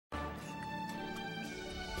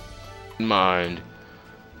mind.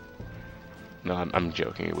 No, I'm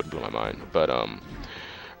joking. It wouldn't blow my mind. But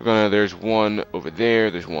we're gonna. There's one over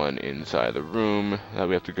there. There's one inside the room that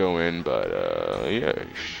we have to go in. But yeah,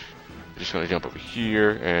 just gonna jump over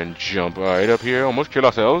here and jump right up here. Almost kill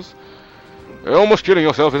ourselves. Almost killing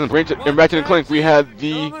yourself isn't in Ratchet and Clank. We had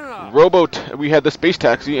the we had the space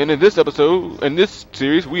taxi, and in this episode, in this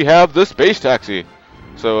series, we have the space taxi.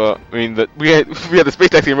 So I mean, we had the space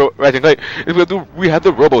taxi in Ratchet and Clank. We had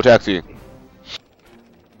the robo taxi.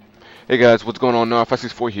 Hey guys, what's going on? Now,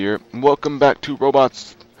 564 here. Welcome back to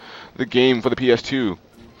Robots, the game for the PS2.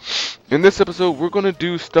 In this episode, we're gonna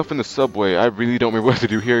do stuff in the subway. I really don't remember what to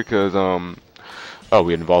do here because oh,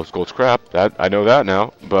 it involves gold scrap. That I know that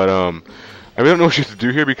now, but I really don't know what to do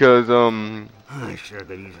here because I sure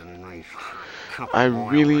could use a nice cup of I oil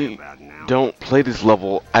really right about now. don't play this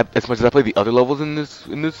level as much as I play the other levels in this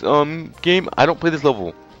game. I don't play this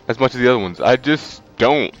level as much as the other ones. I just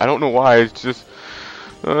don't. I don't know why. It's just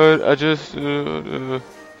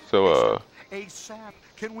so Hey, Sap,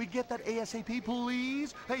 can we get that ASAP,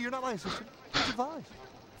 please? Hey, you're not licensed. Please advise.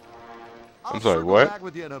 I'm sorry, circle what? back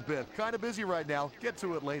with you in a bit. Kind of busy right now. Get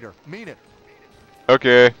to it later. Mean it.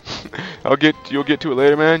 Okay, you'll get to it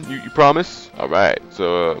later, man. You promise? All right.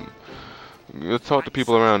 So let's talk to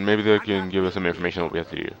people around. Maybe they can give us some information on what we have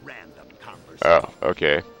to do. Oh,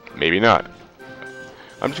 okay. Maybe not.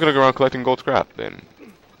 I'm just gonna go around collecting gold scrap then,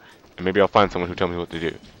 and maybe I'll find someone who tells me what to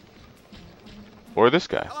do. Or this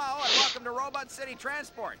guy. Hello and welcome to Robot City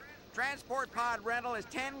Transport. Transport pod rental is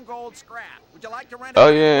 10 gold scrap. Would you like to rent? Oh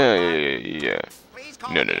yeah. Please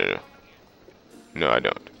call No. me. No, I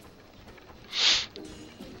don't.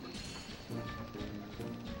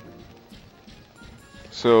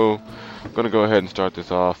 So, I'm gonna go ahead and start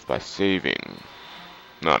this off by saving.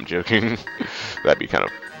 No, I'm joking. That'd be kind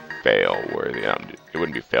of fail-worthy. It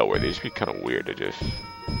wouldn't be fail-worthy. It'd just be kind of weird to just.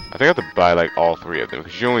 I think I have to buy like all three of them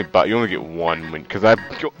because you only get one. Because I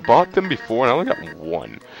bought them before and I only got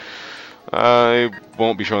one. I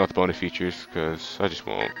won't be showing off the bonus features because I just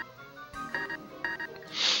won't.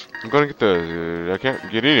 I'm gonna get I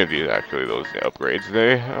can't get any of these actually. Those upgrades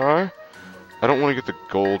they are. I don't want to get the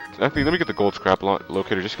gold. Actually, let me get the gold scrap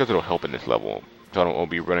locator just because it'll help in this level. So I don't want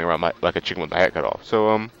to be running around like a chicken with my head cut off.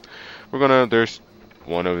 So there's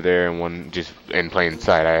one over there and one just in plain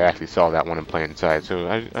sight. I actually saw that one in plain sight. So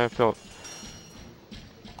I felt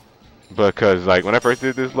because like when I first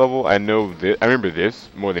did this level, I remember this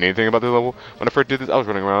more than anything about this level. When I first did this, I was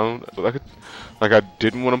running around like I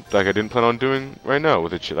didn't plan on doing right now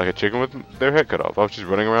with like a chicken with their head cut off. I was just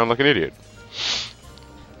running around like an idiot.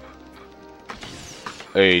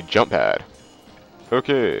 A jump pad.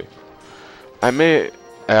 Okay. I may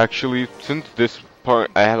actually, since this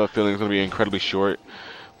part I have a feeling it's going to be incredibly short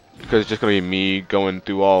because it's just going to be me going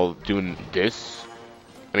through doing this.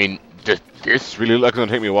 I mean, this really looks like it's going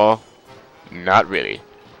to take me a while. Not really.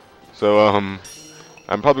 So, I'm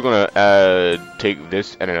probably going to take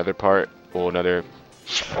this and another part or another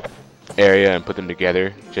area and put them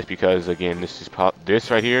together just because again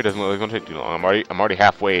this right here doesn't look like it's going to take too long. I'm already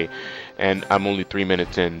halfway and I'm only 3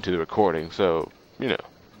 minutes into the recording, so you know,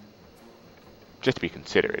 just to be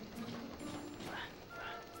considerate.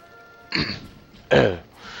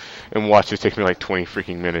 And watch this take me like 20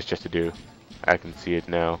 freaking minutes just to do. I can see it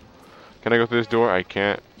now. Can I go through this door? I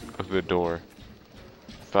can't go through the door.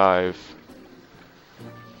 5.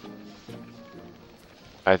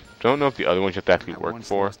 I don't know if the other ones you have to actually work once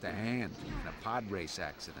for. lost a hand in a pod race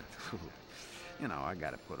accident. You know, I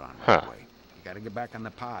got to put on Huh. right away. You got to get back on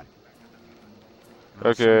the pod.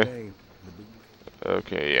 Okay. Someday,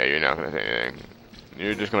 Okay, yeah, you're not gonna say anything.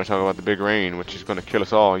 You're just gonna talk about the big rain, which is gonna kill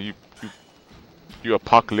us all. You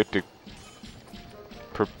apocalyptic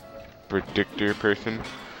predictor person.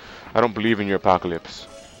 I don't believe in your apocalypse.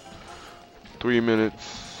 3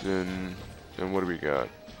 minutes and what do we got?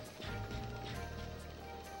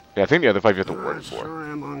 Yeah, I think the other 5 you have to work for. Sure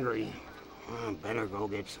am hungry. I better go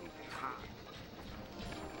get some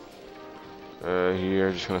pot.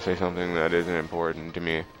 Here, just gonna say something that isn't important to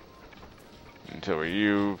me. Until are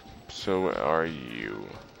you, so are you.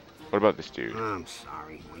 What about this dude? I'm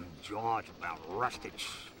sorry, my jaw's about rusted.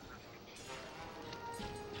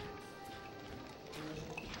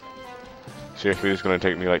 Seriously, this is gonna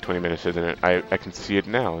take me like 20 minutes, isn't it? I can see it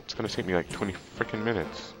now. It's gonna take me like 20 freaking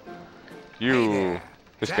minutes.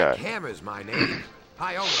 This Jack guy. Hammer's my name.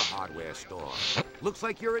 I own a hardware store. Looks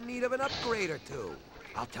like you're in need of an upgrade or two.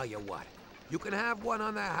 I'll tell you what. You can have one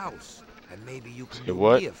on the house, and maybe you can do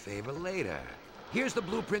what? me a favor later. Here's the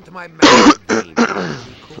blueprint to my massive game.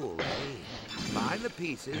 Pretty cool, eh? Buy the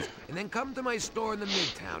pieces, and then come to my store in the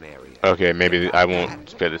Midtown area. Okay, maybe I won't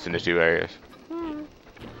split this into 2 areas.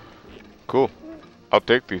 Cool. I'll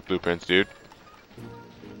take these blueprints, dude.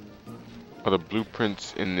 Are the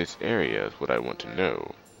blueprints in this area is what I want to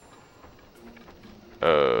know.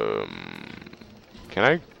 Can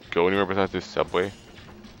I go anywhere besides this subway?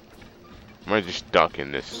 Am I just stuck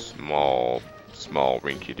in this small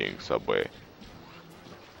rinky-dink subway?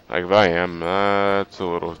 Like, if I am, that's a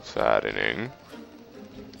little saddening.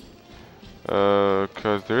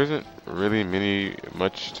 Cause there isn't really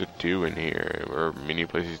much to do in here, or many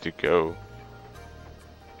places to go.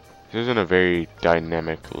 This isn't a very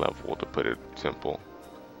dynamic level, to put it simple.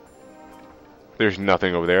 There's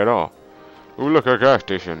nothing over there at all. Ooh, look, a gas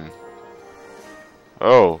station.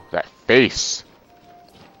 Oh, that face.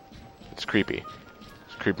 It's creepy.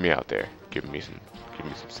 It's creeping me out there. Giving me some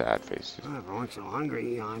sad faces. If I weren't so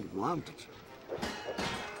hungry, I'd love to.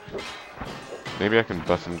 Maybe I can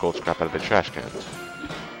bust some gold scrap out of the trash cans.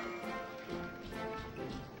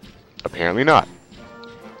 Apparently not.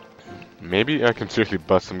 Maybe I can seriously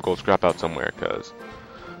bust some gold scrap out somewhere, cause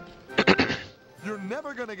You're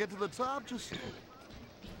never gonna get to the top, just...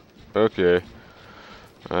 okay.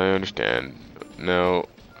 I understand. No,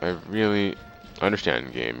 I really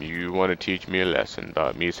understand, game. You want to teach me a lesson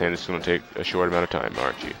about me saying this is going to take a short amount of time,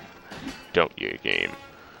 aren't you? Don't you, game?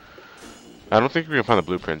 I don't think we're going to find the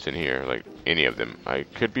blueprints in here, like, any of them. I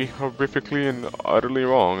could be horrifically and utterly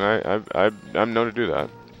wrong. I'm known to do that.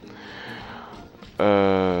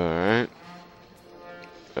 Alright.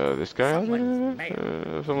 This guy out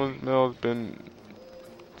there? Someone's mail's been...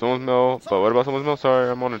 Someone's mail, but what about someone's mail? Sorry,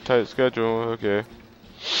 I'm on a tight schedule. Okay.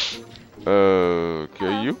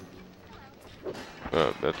 Okay, you?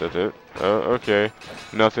 That's it. Okay.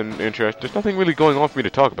 Nothing interesting. There's nothing really going on for me to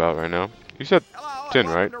talk about right now. You said 10,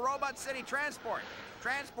 right? To Robot City Transport.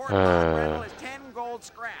 Transport pod rental is 10 gold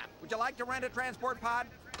scrap. Would you like to rent a transport pod?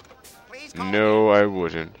 Please call No, I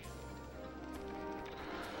wouldn't.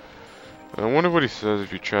 I wonder what he says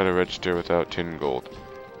if you try to register without 10 gold.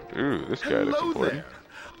 Ooh, this guy looks Hello important. there.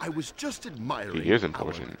 I was just admiring He is our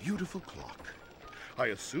important. beautiful clock. I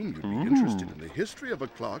assume you'd be interested in the history of a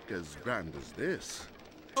clock as grand as this.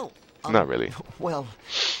 Oh, Not really. Well,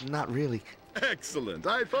 not really. Excellent.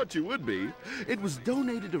 I thought you would be. It was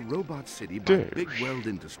donated to Robot City by Douche. Big Weld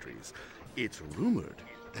Industries. It's rumored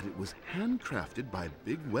that it was handcrafted by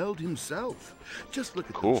Big Weld himself. Just look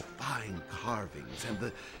at Cool. those fine carvings and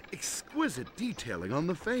the exquisite detailing on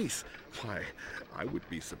the face. Why, I would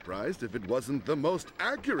be surprised if it wasn't the most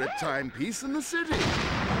accurate timepiece in the city.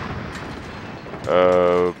 My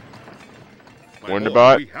boy,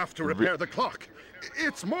 Wonderbot? we have to repair the clock.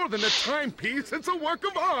 It's more than a timepiece, it's a work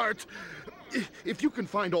of art. If you can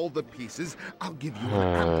find all the pieces, I'll give you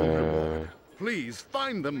an ample reward. Please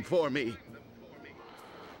find them for me.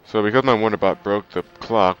 So because my Wonderbot broke the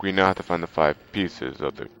clock, we now have to find the 5 pieces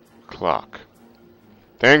of the clock.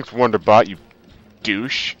 Thanks, Wonderbot, you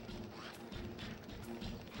douche.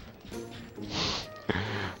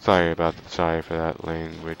 Sorry for that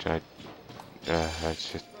language.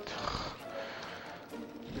 That's just...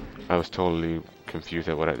 I was totally confused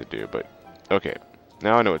at what I had to do, but... Okay,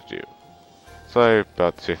 now I know what to do. Sorry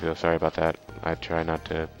about that. I try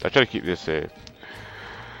to keep this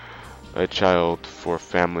a child for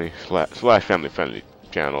family slash family friendly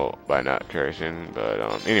channel by not cursing,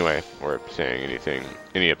 but anyway, or saying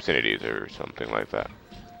any obscenities or something like that.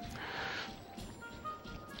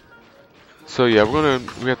 So yeah,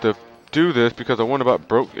 we have to do this because I Wonderbot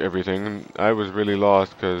broke everything, and I was really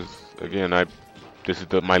lost because again, this is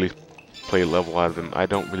my least played level out of them. I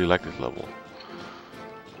don't really like this level.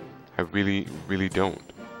 I really don't.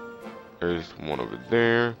 There's one over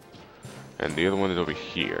there, and the other one is over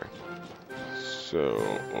here. So,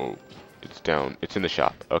 oh, it's down. It's in the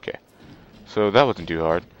shop. Okay. So that wasn't too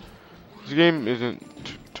hard. This game isn't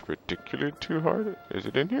particularly too hard. Is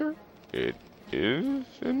it in here? It is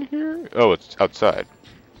in here? Oh, it's outside.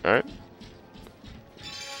 Alright.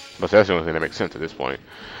 But that's the only thing that makes sense at this point.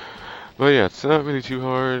 But yeah, it's not really too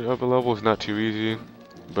hard of a level. It's not too easy.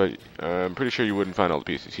 But I'm pretty sure you wouldn't find all the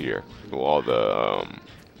pieces here. Well, all the,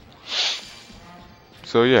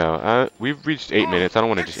 So yeah, we've reached 8 minutes. I don't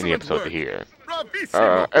want to just end the episode to here.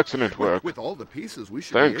 Excellent work. With all the pieces, we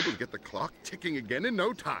should Thanks. be able to get the clock ticking again in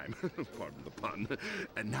no time. Pardon the pun.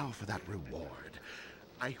 And now for that reward.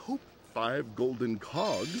 I hope 5 golden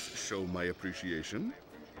cogs show my appreciation.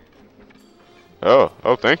 Oh,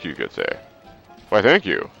 thank you, good sir. Why, thank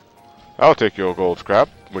you. I'll take your gold scrap,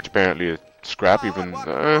 which apparently is scrap even.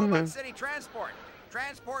 Robot City Transport.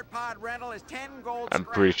 Transport pod rental is 10 gold I'm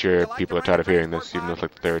scrap. pretty sure Would you like people to are tired rent of a hearing this, transport even though it's pod?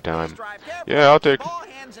 like the 3rd time. Please drive carefully. Yeah, I'll take Keep all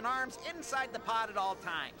hands and arms inside the pod at all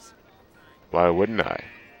times. Why wouldn't I?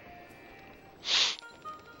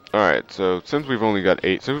 Alright, so since we're only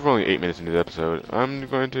 8 minutes into the episode, I'm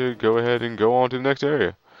going to go ahead and go on to the next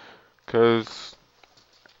area. Because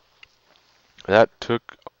that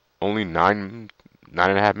took only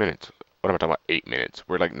 9.5 minutes. What am I talking about? 8 minutes.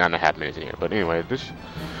 We're like 9.5 minutes in here. But anyway, this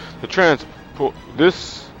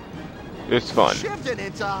is fun. Shifting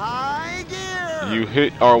into high gear. You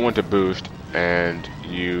hit R1 to boost, and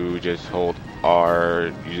you just hold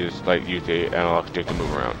R. You just like use the analog stick to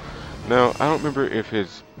move around. Now, I don't remember if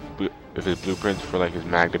his blueprints for like his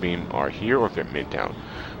Magna Beam are here or if they're Midtown,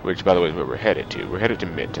 which by the way is where we're headed to. We're headed to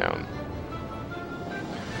Midtown.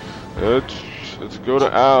 Let's go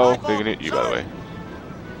to Al. They can hit you, by the way.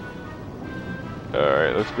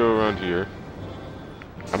 Alright, let's go around here.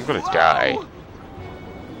 I'm gonna die.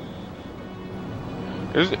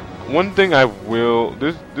 There's one thing I will.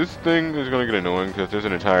 This thing is gonna get annoying because there's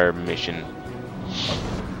an entire mission,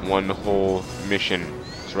 one whole mission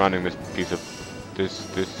surrounding this piece of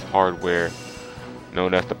this hardware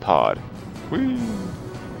known as the pod. Whee!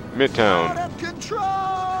 Midtown. Out of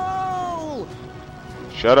control.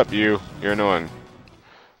 Shut up, you. You're annoying.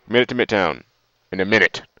 Made it to Midtown in a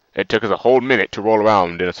minute. It took us a whole minute to roll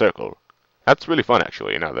around in a circle. That's really fun,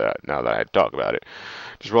 actually. Now that I talk about it,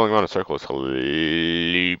 just rolling around in a circle is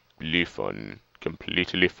completely fun.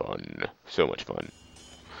 Completely fun. So much fun.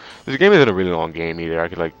 This game isn't a really long game either. I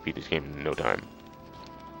could like beat this game in no time.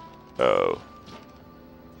 Oh.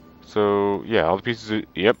 So yeah, all the pieces.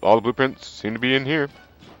 Yep, all the blueprints seem to be in here.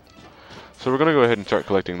 So we're gonna go ahead and start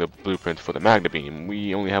collecting the blueprints for the Magna Beam.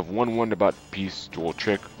 We only have one Wonderbot piece, or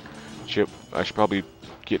trick chip. I should probably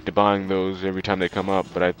get to buying those every time they come up,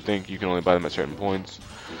 but I think you can only buy them at certain points.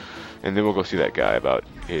 And then we'll go see that guy about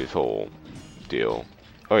his whole deal.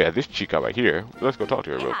 Oh yeah, this chica right here. Let's go talk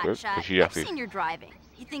to her real quick. Hotshot, She I've actually. seen your driving.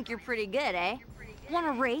 You think you're pretty good, eh? Want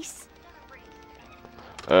a race?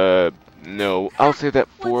 No. I'll save that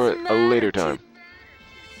for What's the a later matter, time.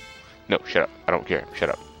 No, shut up. I don't care. Shut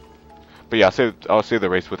up. But yeah, I'll save the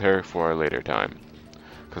race with her for a later time,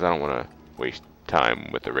 because I don't want to waste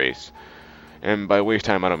time with the race. And by waste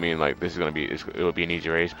time, I don't mean like this is gonna be it'll be an easy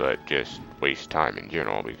race, but just waste time in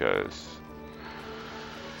general, because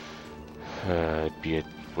it'd be a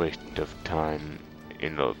waste of time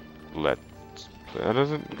in the let's play. That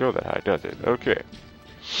doesn't go that high, does it? Okay.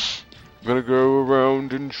 I'm gonna go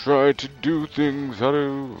around and try to do things. How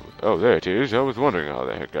do? Oh, there it is. I was wondering how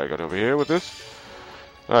the heck I got over here with this.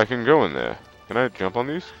 I can go in there. Can I jump on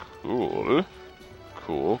these? Cool.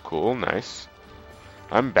 Cool, cool, nice.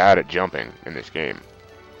 I'm bad at jumping in this game.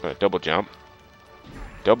 Double jump.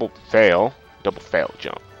 Double fail. Double fail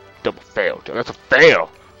jump. Double fail jump. That's a fail!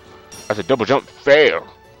 That's a double jump fail!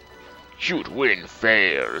 Shoot, win,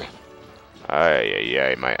 fail. Ay, ay,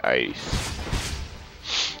 ay, my ice.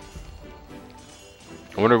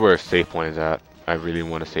 I wonder where a save point is at. I really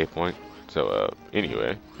want a save point. So,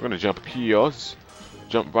 anyway, we're gonna jump up here.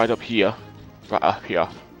 Jump right up here. Right up here.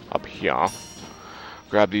 Up here.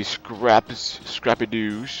 Grab these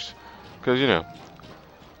scrappy-doos. Because, you know,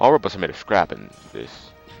 all robots are made of scrap in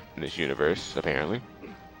this universe, apparently.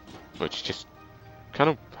 Which just kind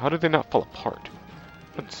of, how did they not fall apart?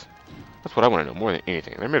 That's what I want to know more than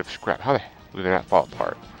anything. They're made of scrap. How the hell did they not fall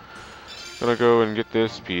apart? Gonna go and get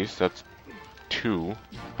this piece. That's 2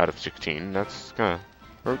 out of 16. That's kind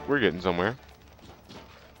of, we're getting somewhere.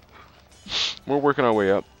 We're working our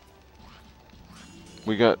way up.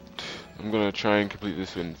 I'm gonna try and complete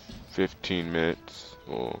this in 15 minutes.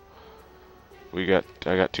 Well, I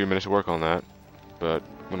got 2 minutes to work on that, but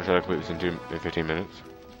I'm gonna try to complete this in 15 minutes.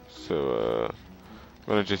 So, I'm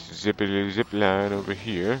gonna just zip line over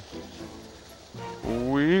here.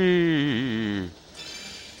 Whee!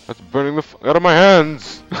 That's burning the out of my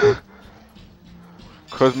hands!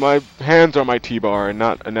 Cause my hands are my T-bar and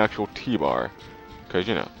not an actual T-bar. Cause,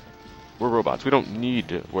 you know, we're robots. We don't need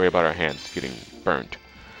to worry about our hands getting burnt.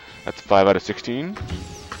 That's 5 out of 16. Is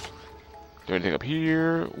there anything up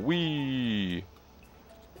here? Wee.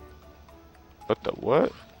 What the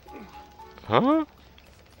what? Huh?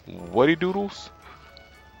 Whatty doodles?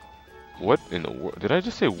 What in the world? Did I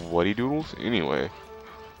just say whatty doodles? Anyway,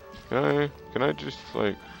 can I just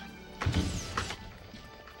like?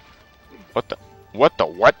 What the what?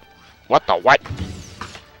 What the what?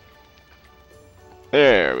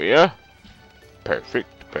 There we are.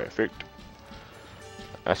 Perfect, perfect.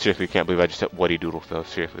 I seriously can't believe I just said whatty doodles though.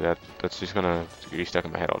 Seriously, that's just gonna be stuck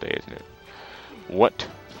in my head all day, isn't it? What?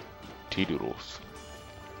 T-doodles.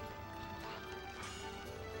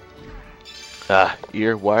 Ah,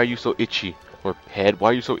 ear, why are you so itchy? Or head, why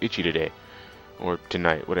are you so itchy today? Or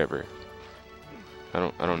tonight, whatever. I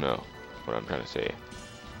don't know what I'm trying to say.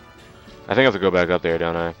 I think I have to go back up there,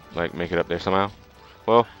 don't I? Like, make it up there somehow?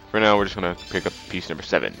 Well, for now, we're just gonna pick up piece number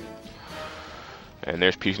 7. And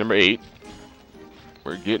there's piece number 8.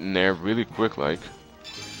 We're getting there really quick, like.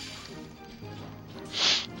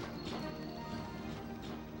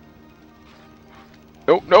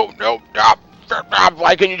 No, no, no! Stop! Stop!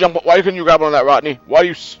 Why can you jump? Why can you grab onto that, Rodney? Why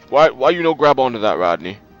you no grab onto that,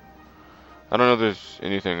 Rodney? I don't know if there's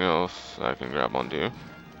anything else I can grab onto.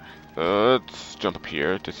 Let's jump up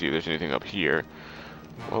here to see if there's anything up here.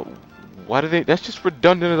 Well, why do they? That's just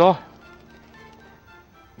redundant at all.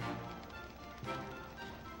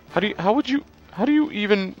 How do you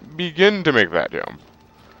even begin to make that jump?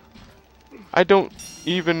 I don't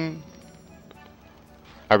even.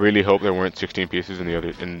 I really hope there weren't 16 pieces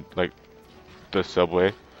in like the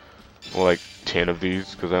subway. Well, like 10 of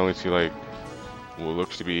these, because I only see like what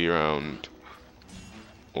looks to be around.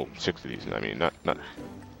 Well, 6 of these. I mean, not. I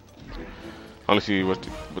only see what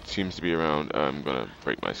seems to be around. I'm gonna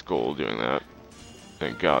break my skull doing that.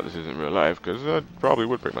 Thank God this isn't real life, because I probably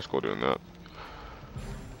would break my skull doing that.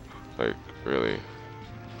 Like, really.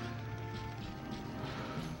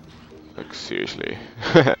 Like, seriously.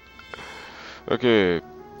 Okay.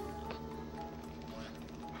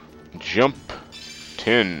 Jump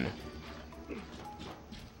 10.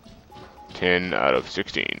 10 out of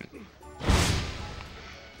 16.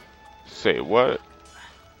 Say what?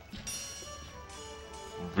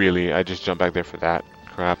 Really? I just jumped back there for that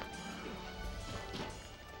crap?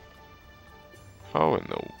 How in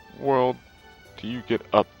the world do you get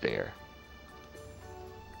up there?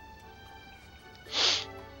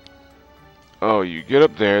 Oh, you get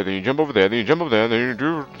up there, then you jump over there, then you jump over there, then you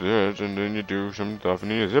do this, and then you do some stuff,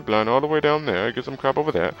 and you zip line all the way down there, get some crap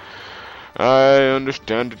over there. I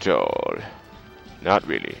understand it all. Not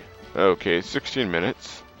really. Okay, 16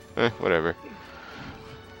 minutes. Whatever.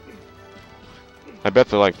 I bet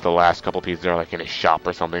the last couple pieces are like in a shop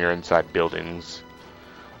or something, or inside buildings.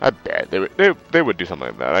 I bet they would do something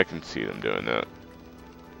like that. I can see them doing that.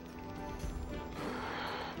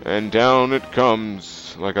 And down it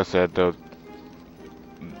comes. Like I said,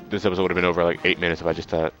 this episode would have been over like 8 minutes if I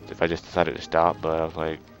just decided to stop. But I was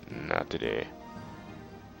like, not today.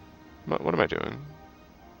 What am I doing?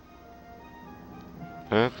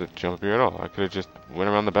 I didn't have to jump up here at all. I could have just went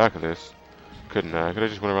around the back of this. Couldn't I? I could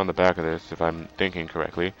have just went around the back of this if I'm thinking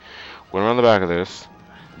correctly. Went around the back of this.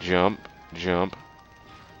 Jump. Jump.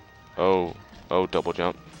 Oh, double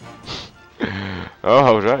jump. Oh,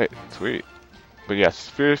 I was right. Sweet. But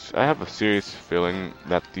yes, I have a serious feeling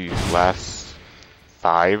that these last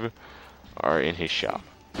 5 are in his shop.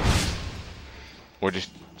 Or just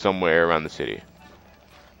somewhere around the city.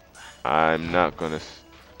 I'm not gonna...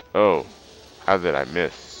 Oh, how did I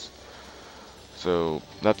miss? So,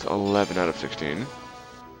 that's 11 out of 16.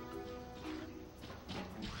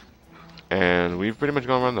 And we've pretty much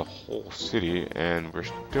gone around the whole city, and we're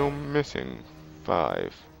still missing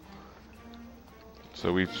 5.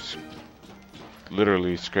 So we've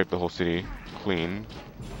literally scraped the whole city clean.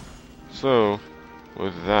 So,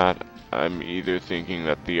 with that, I'm either thinking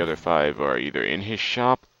that the other 5 are either in his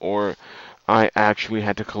shop, or I actually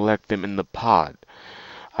had to collect them in the pod.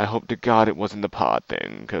 I hope to God it wasn't the pod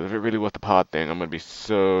thing, because if it really was the pod thing, I'm going to be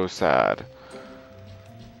so sad.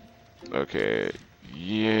 Okay,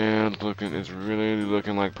 yeah, it's really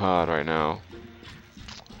looking like pod right now.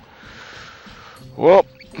 Well,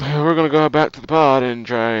 we're going to go back to the pod and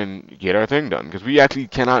try and get our thing done, because we actually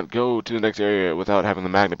cannot go to the next area without having the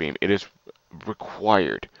magnet beam. It is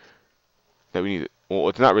required that we need it. Well,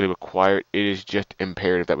 it's not really required. It is just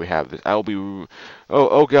imperative that we have this. I'll be...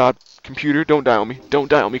 Oh God. Computer, don't die on me. Don't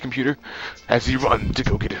die on me, computer. As he runs to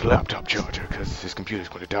go get his laptop charger, because his computer's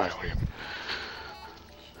going to die on him.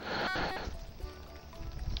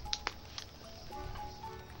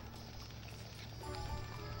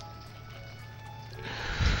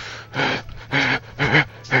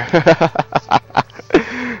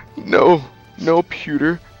 No,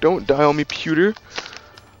 Pewter. Don't die on me, Pewter.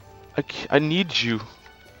 I need you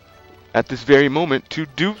at this very moment to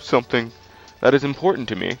do something that is important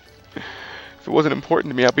to me. If it wasn't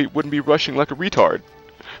important to me, I wouldn't be rushing like a retard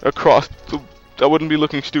across I wouldn't be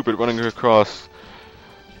looking stupid running across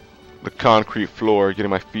the concrete floor, getting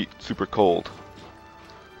my feet super cold.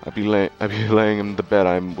 I'd be laying in the bed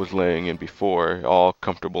I was laying in before, all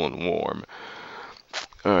comfortable and warm.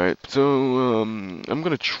 Alright, so I'm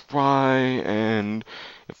gonna try, and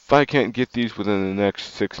if I can't get these within the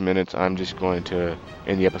next 6 minutes, I'm just going to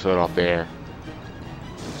end the episode off there.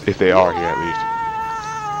 If they are here, at least.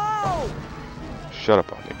 Shut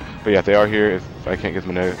up on me. But yeah, if they are here, if I can't get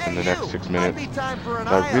them in the next 6 minutes,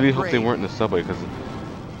 I really hope they weren't in the subway, because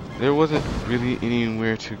there wasn't really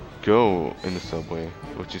anywhere to go in the subway,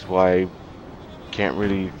 which is why can't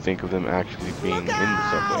really think of them actually being in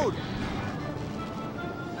the subway.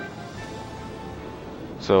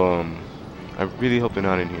 So I really hope they're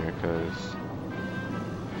not in here, because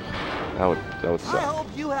that would suck. I hope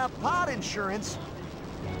you have pod insurance.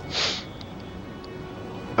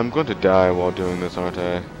 I'm going to die while doing this, aren't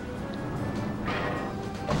I?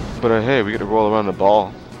 But hey, we get to roll around the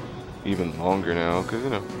ball even longer now, because, you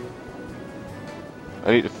know,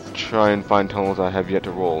 I need to try and find tunnels I have yet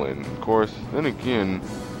to roll in. Of course, then again,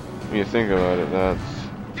 when you think about it, that's...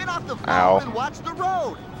 Get off the phone and watch the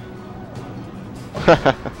road.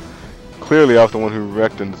 Clearly off the one who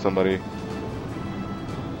wrecked into somebody.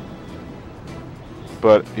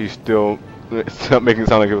 But he's still... It's not making it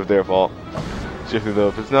sound like it was their fault. Seriously though,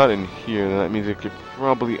 if it's not in here, then that means it could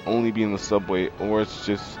probably only be in the subway, or it's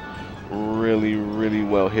just really, really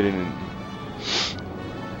well hidden.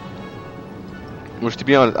 Which, to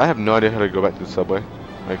be honest, I have no idea how to go back to the subway.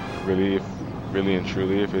 Like, really and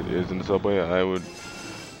truly, if it is in the subway, I would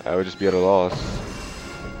just be at a loss.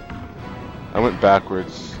 I went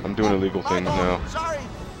backwards. I'm doing illegal things now. Sorry.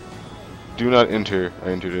 Do not enter. I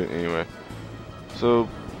entered it anyway. So,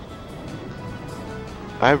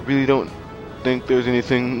 I really don't think there's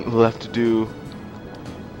anything left to do.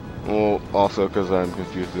 Well, also because I'm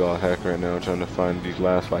confused as all heck right now, trying to find these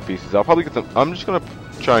last 5 pieces. I'll probably get them. I'm just gonna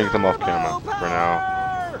try and get them off camera for now.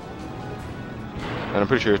 And I'm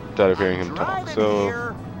pretty sure it's out of hearing him talk.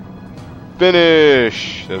 So,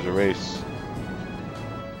 finish! There's a race.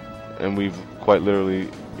 And we've quite literally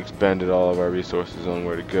expanded all of our resources on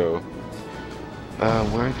where to go.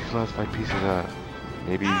 Where are these last 5 pieces at?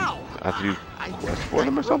 Maybe I have to do quest for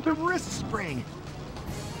them or something? Wrist spring.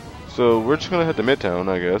 So we're just gonna head to Midtown,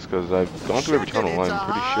 I guess, because I've gone through every tunnel. I'm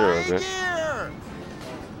pretty sure of it.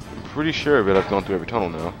 I'm pretty sure of it. I've gone through every tunnel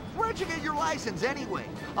now. Where'd you get your license anyway?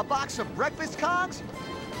 A box of breakfast cogs?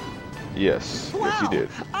 Yes. Wow, Yes, you did.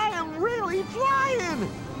 I am really flying.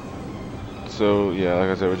 So yeah, like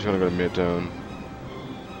I said, we're just gonna go to Midtown,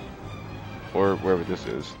 or wherever this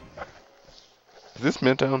is. Is this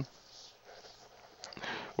Midtown?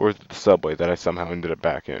 Or is it the subway that I somehow ended up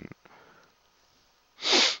back in?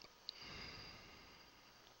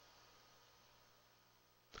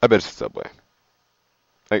 I bet it's the subway.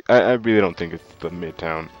 Like, I really don't think it's the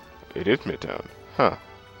Midtown. It is Midtown. Huh.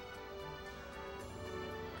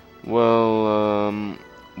 Well,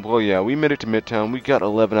 yeah, we made it to Midtown. We got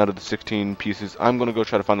 11 out of the 16 pieces. I'm going to go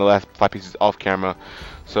try to find the last 5 pieces off camera.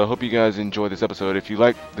 So I hope you guys enjoyed this episode. If you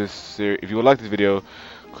like this if you would like this video,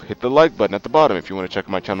 hit the like button at the bottom. If you want to check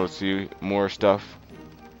out my channel to see more stuff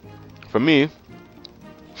from me,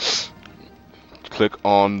 click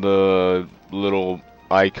on the little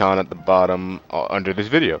icon at the bottom under this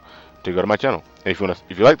video to go to my channel. And if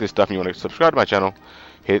you like this stuff and you want to subscribe to my channel,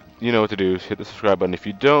 you know what to do. Hit the subscribe button. If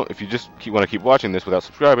you don't, if you just want to keep watching this without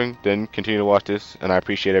subscribing, then continue to watch this. And I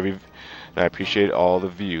appreciate all the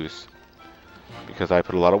views, because I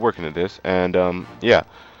put a lot of work into this. And yeah.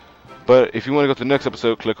 But if you want to go to the next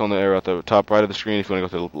episode, click on the arrow at the top right of the screen. If you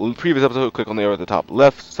want to go to the previous episode, click on the arrow at the top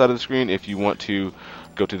left side of the screen. If you want to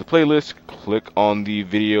go to the playlist, click on the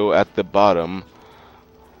video at the bottom,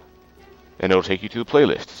 and it'll take you to the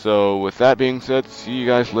playlist. So with that being said, see you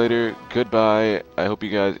guys later. Goodbye. I hope you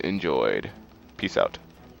guys enjoyed. Peace out.